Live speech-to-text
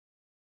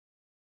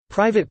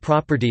Private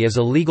property is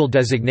a legal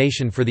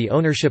designation for the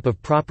ownership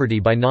of property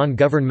by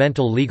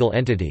non-governmental legal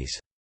entities.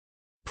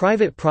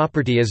 Private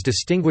property is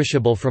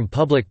distinguishable from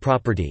public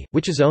property,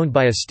 which is owned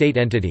by a state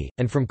entity,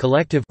 and from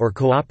collective or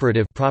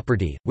cooperative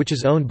property, which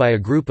is owned by a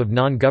group of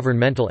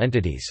non-governmental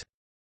entities.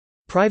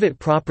 Private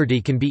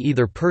property can be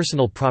either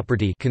personal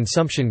property,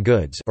 consumption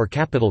goods, or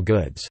capital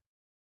goods.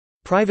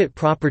 Private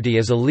property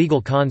is a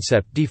legal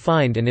concept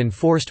defined and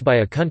enforced by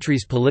a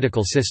country's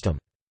political system.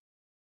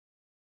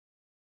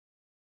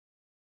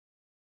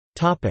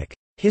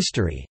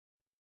 History.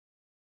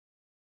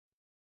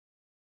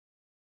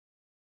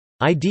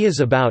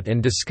 Ideas about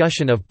and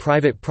discussion of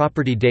private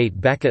property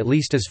date back at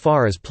least as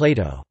far as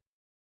Plato.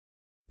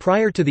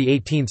 Prior to the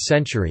 18th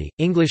century,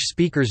 English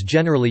speakers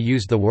generally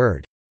used the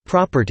word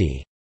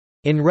 «property»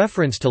 in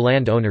reference to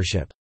land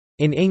ownership.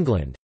 In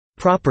England,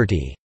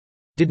 «property»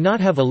 did not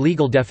have a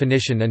legal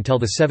definition until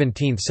the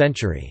 17th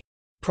century.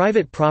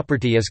 Private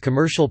property as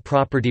commercial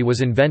property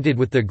was invented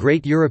with the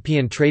great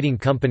European trading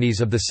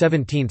companies of the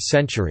 17th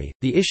century.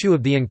 The issue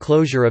of the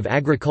enclosure of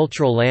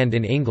agricultural land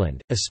in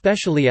England,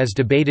 especially as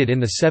debated in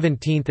the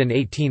 17th and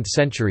 18th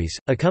centuries,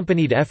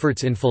 accompanied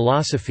efforts in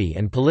philosophy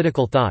and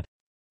political thought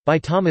by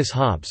Thomas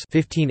Hobbes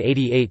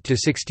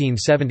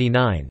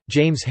 (1588–1679),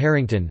 James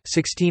Harrington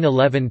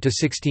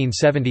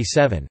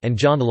 (1611–1677), and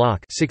John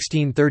Locke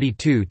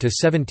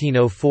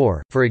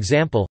 (1632–1704), for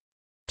example,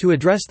 to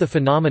address the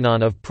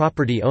phenomenon of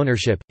property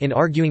ownership. In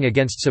arguing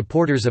against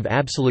supporters of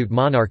absolute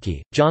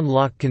monarchy, John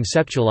Locke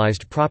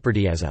conceptualized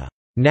property as a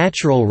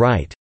natural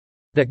right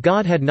that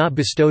God had not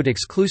bestowed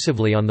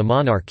exclusively on the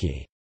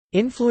monarchy.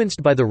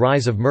 Influenced by the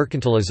rise of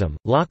mercantilism,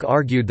 Locke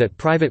argued that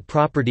private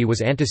property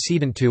was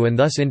antecedent to and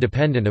thus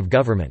independent of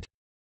government.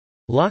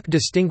 Locke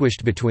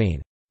distinguished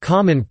between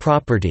common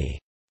property,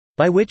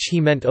 by which he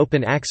meant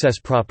open access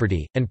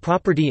property, and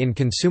property in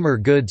consumer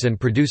goods and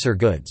producer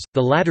goods,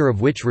 the latter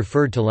of which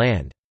referred to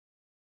land.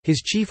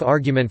 His chief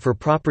argument for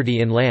property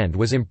in land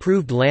was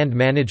improved land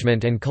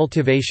management and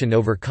cultivation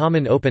over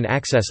common open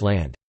access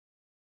land.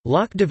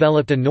 Locke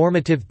developed a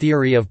normative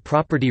theory of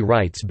property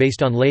rights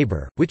based on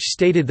labor, which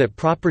stated that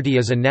property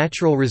is a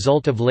natural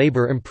result of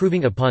labor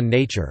improving upon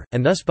nature,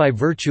 and thus by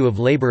virtue of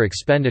labor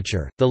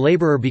expenditure, the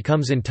laborer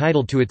becomes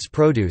entitled to its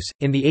produce.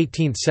 In the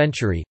 18th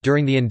century,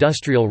 during the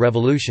Industrial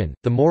Revolution,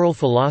 the moral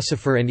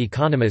philosopher and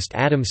economist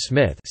Adam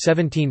Smith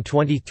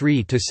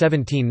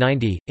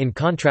 (1723–1790), in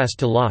contrast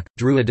to Locke,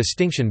 drew a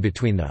distinction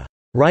between the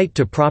right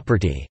to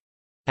property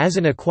as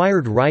an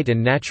acquired right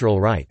and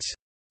natural rights.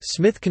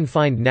 Smith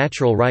confined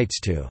natural rights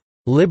to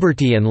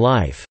liberty and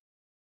life.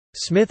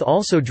 Smith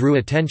also drew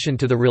attention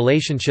to the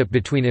relationship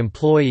between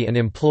employee and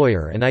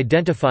employer and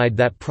identified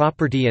that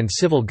property and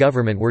civil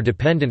government were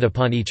dependent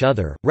upon each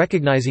other,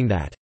 recognizing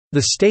that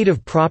the state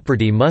of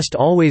property must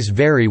always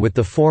vary with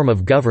the form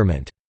of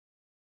government.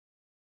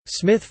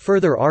 Smith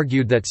further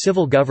argued that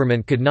civil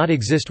government could not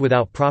exist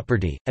without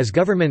property, as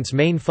government's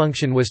main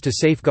function was to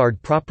safeguard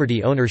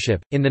property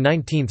ownership. In the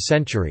 19th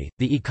century,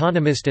 the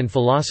economist and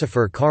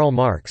philosopher Karl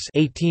Marx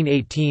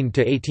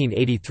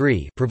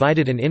 (1818–1883)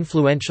 provided an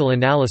influential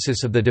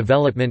analysis of the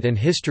development and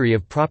history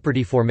of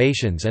property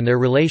formations and their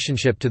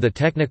relationship to the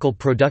technical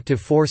productive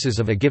forces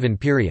of a given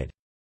period.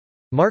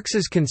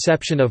 Marx's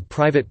conception of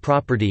private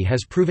property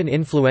has proven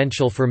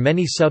influential for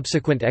many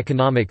subsequent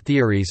economic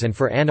theories and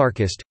for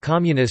anarchist,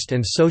 communist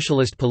and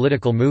socialist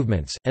political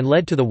movements, and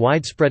led to the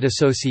widespread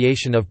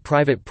association of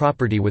private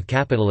property with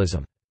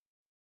capitalism.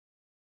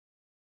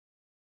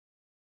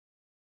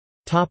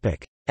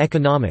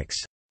 Economics.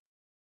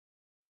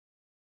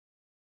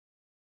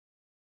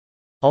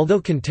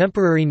 Although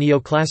contemporary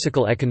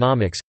neoclassical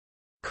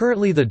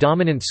economics—currently the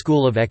dominant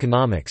school of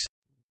economics—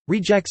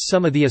 rejects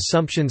some of the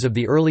assumptions of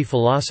the early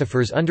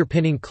philosophers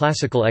underpinning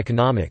classical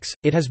economics,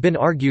 it has been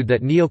argued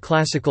that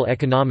neoclassical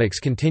economics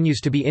continues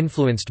to be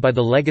influenced by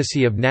the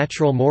legacy of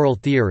natural moral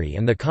theory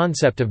and the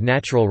concept of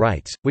natural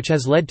rights, which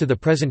has led to the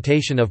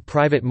presentation of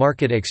private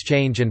market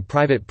exchange and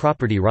private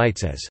property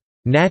rights as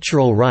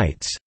natural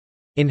rights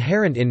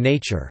inherent in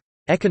nature.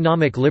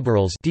 Economic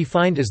liberals,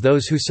 defined as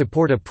those who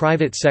support a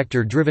private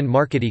sector-driven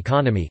market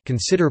economy,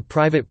 consider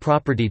private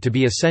property to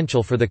be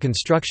essential for the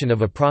construction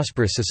of a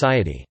prosperous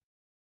society.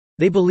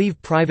 They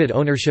believe private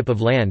ownership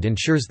of land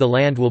ensures the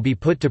land will be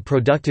put to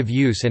productive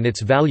use and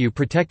its value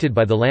protected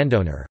by the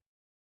landowner.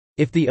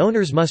 If the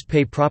owners must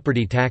pay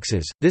property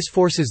taxes, this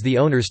forces the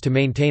owners to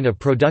maintain a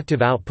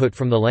productive output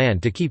from the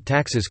land to keep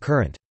taxes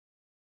current.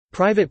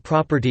 Private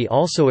property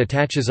also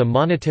attaches a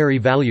monetary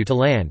value to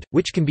land,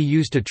 which can be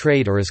used to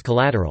trade or as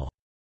collateral.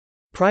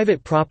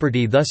 Private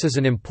property thus is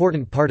an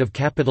important part of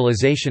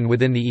capitalization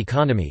within the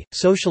economy.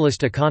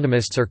 Socialist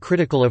economists are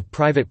critical of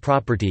private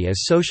property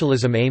as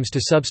socialism aims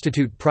to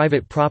substitute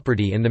private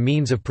property in the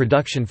means of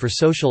production for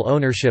social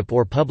ownership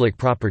or public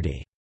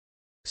property.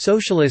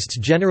 Socialists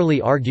generally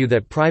argue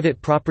that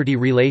private property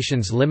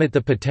relations limit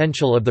the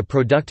potential of the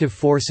productive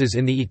forces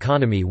in the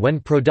economy when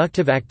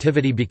productive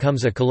activity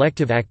becomes a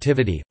collective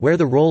activity, where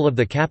the role of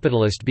the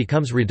capitalist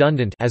becomes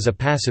redundant as a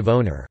passive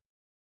owner.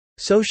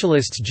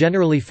 Socialists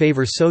generally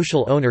favor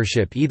social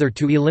ownership either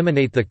to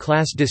eliminate the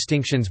class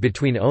distinctions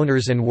between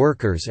owners and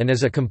workers and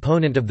as a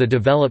component of the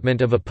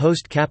development of a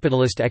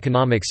post-capitalist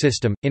economic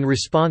system. In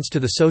response to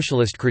the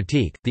socialist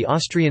critique, the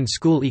Austrian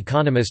school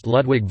economist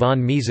Ludwig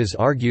von Mises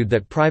argued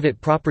that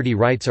private property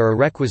rights are a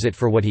requisite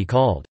for what he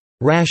called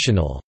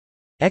rational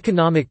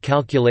economic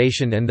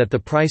calculation and that the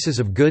prices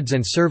of goods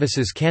and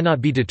services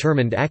cannot be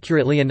determined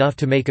accurately enough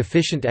to make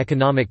efficient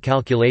economic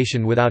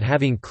calculation without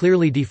having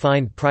clearly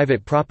defined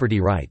private property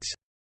rights.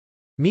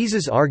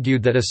 Mises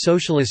argued that a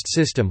socialist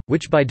system,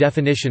 which by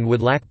definition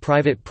would lack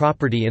private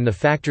property in the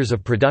factors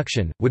of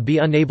production, would be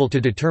unable to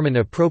determine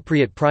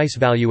appropriate price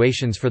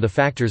valuations for the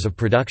factors of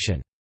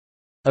production.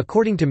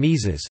 According to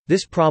Mises,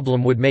 this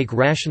problem would make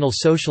rational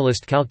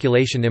socialist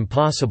calculation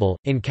impossible.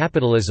 In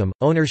capitalism,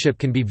 ownership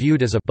can be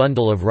viewed as a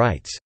bundle of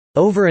rights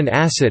over an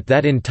asset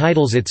that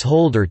entitles its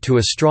holder to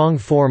a strong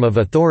form of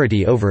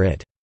authority over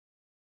it.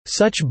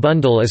 Such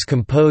bundle is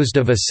composed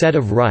of a set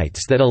of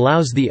rights that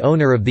allows the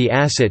owner of the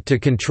asset to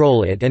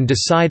control it and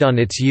decide on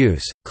its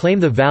use, claim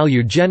the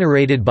value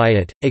generated by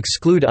it,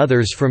 exclude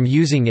others from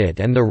using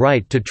it, and the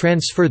right to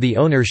transfer the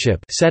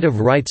ownership set of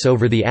rights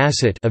over the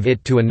asset of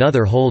it to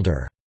another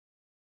holder.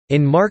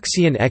 In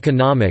Marxian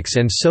economics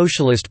and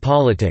socialist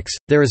politics,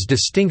 there is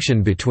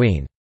distinction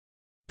between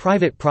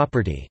private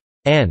property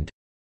and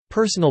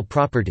personal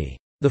property.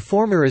 The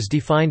former is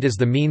defined as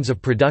the means of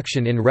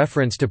production in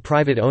reference to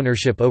private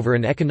ownership over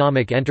an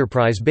economic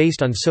enterprise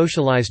based on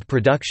socialized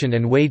production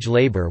and wage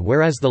labor,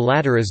 whereas the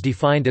latter is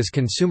defined as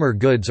consumer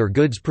goods or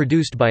goods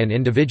produced by an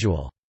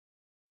individual.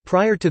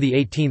 Prior to the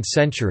 18th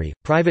century,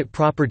 private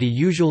property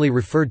usually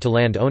referred to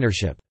land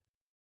ownership.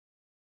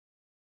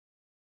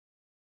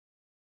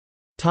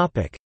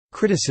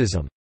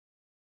 Criticism.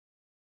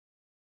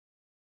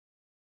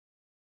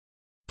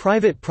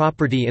 Private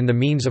property in the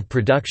means of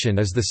production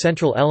is the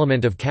central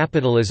element of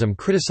capitalism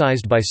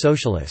criticized by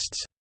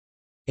socialists.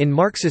 In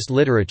Marxist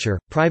literature,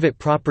 private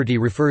property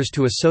refers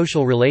to a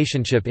social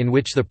relationship in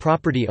which the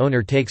property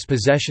owner takes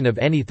possession of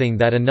anything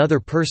that another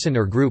person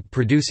or group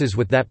produces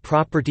with that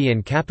property,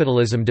 and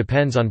capitalism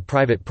depends on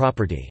private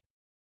property.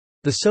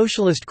 The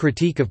socialist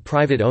critique of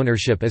private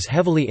ownership is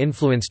heavily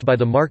influenced by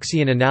the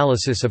Marxian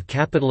analysis of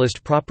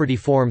capitalist property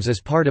forms as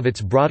part of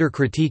its broader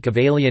critique of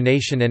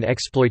alienation and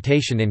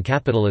exploitation in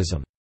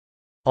capitalism.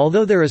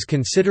 Although there is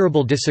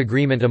considerable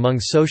disagreement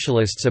among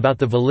socialists about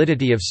the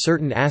validity of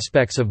certain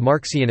aspects of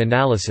Marxian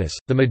analysis,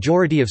 the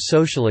majority of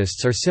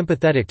socialists are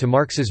sympathetic to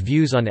Marx's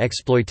views on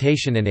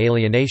exploitation and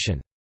alienation.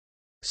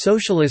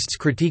 Socialists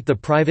critique the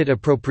private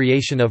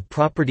appropriation of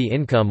property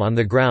income on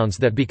the grounds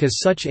that because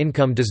such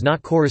income does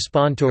not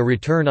correspond to a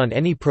return on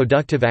any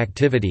productive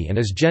activity and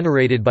is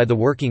generated by the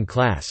working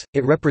class,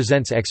 it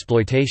represents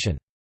exploitation.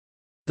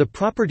 The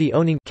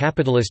property-owning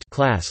capitalist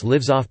class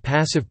lives off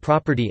passive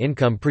property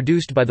income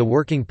produced by the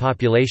working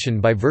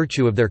population by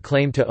virtue of their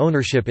claim to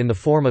ownership in the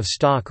form of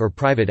stock or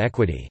private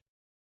equity.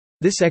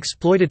 This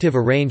exploitative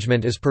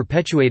arrangement is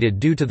perpetuated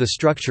due to the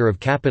structure of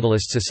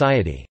capitalist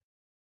society.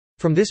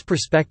 From this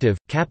perspective,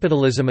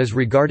 capitalism is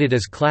regarded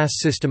as class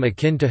system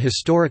akin to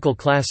historical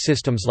class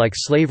systems like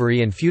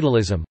slavery and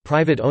feudalism.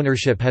 Private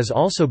ownership has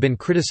also been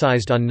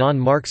criticized on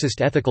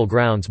non-Marxist ethical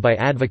grounds by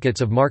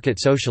advocates of market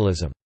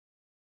socialism.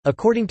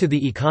 According to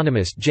the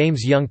economist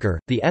James Juncker,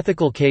 the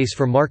ethical case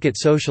for market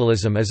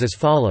socialism is as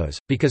follows: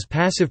 because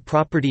passive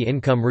property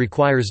income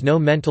requires no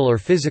mental or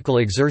physical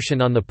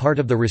exertion on the part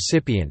of the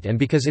recipient, and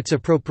because its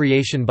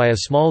appropriation by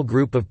a small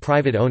group of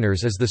private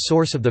owners is the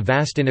source of the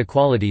vast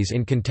inequalities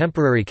in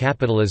contemporary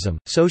capitalism,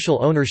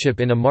 social ownership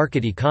in a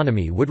market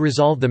economy would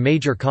resolve the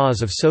major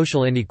cause of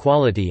social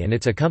inequality and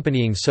its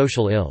accompanying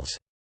social ills.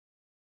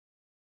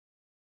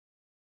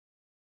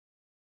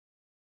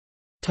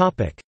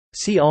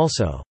 See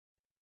also: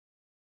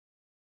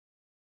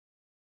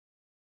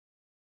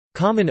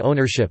 common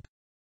ownership,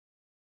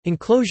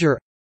 enclosure,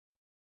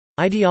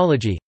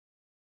 ideology,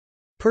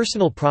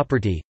 personal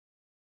property,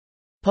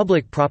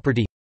 public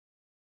property,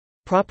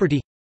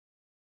 property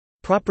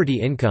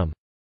income,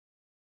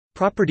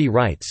 property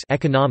rights,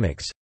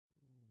 economics,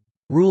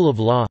 rule of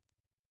law.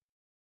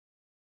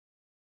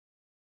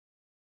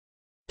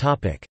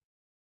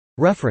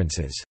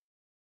 References.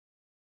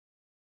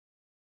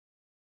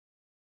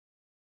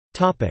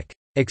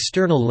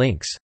 External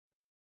links.